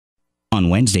On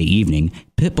Wednesday evening,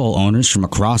 Pitbull owners from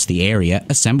across the area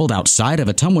assembled outside of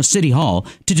Ottumwa City Hall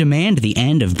to demand the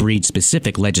end of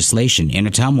breed-specific legislation in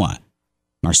Ottumwa.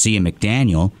 Marcia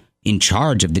McDaniel, in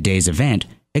charge of the day's event,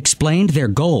 explained their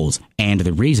goals and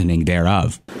the reasoning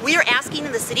thereof. We are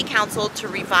asking the City Council to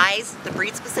revise the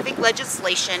breed-specific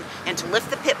legislation and to lift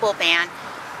the Pitbull ban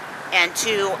and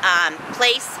to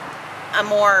place a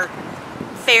more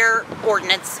fair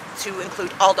ordinance to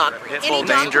include all dog breeds. Any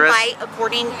dog can bite,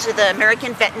 according to the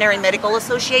American Veterinary Medical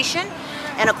Association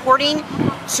and according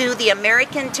to the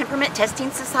American Temperament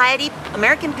Testing Society,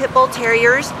 American Pit Bull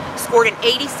Terriers scored an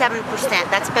 87%.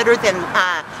 That's better than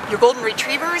your Golden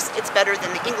Retrievers, it's better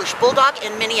than the English Bulldog,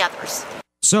 and many others.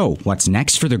 So, what's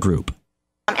next for the group?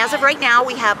 As of right now,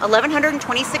 we have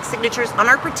 1,126 signatures on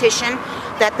our petition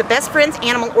that the Best Friends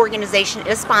Animal Organization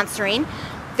is sponsoring.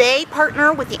 They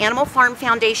partner with the Animal Farm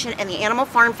Foundation, and the Animal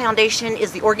Farm Foundation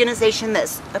is the organization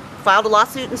that's filed a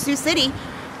lawsuit in Sioux City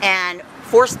and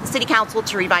forced the City Council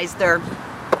to revise their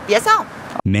BSL.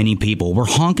 Many people were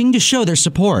honking to show their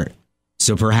support,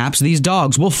 so perhaps these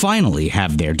dogs will finally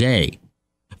have their day.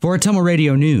 For Ottumwa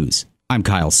Radio News, I'm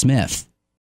Kyle Smith.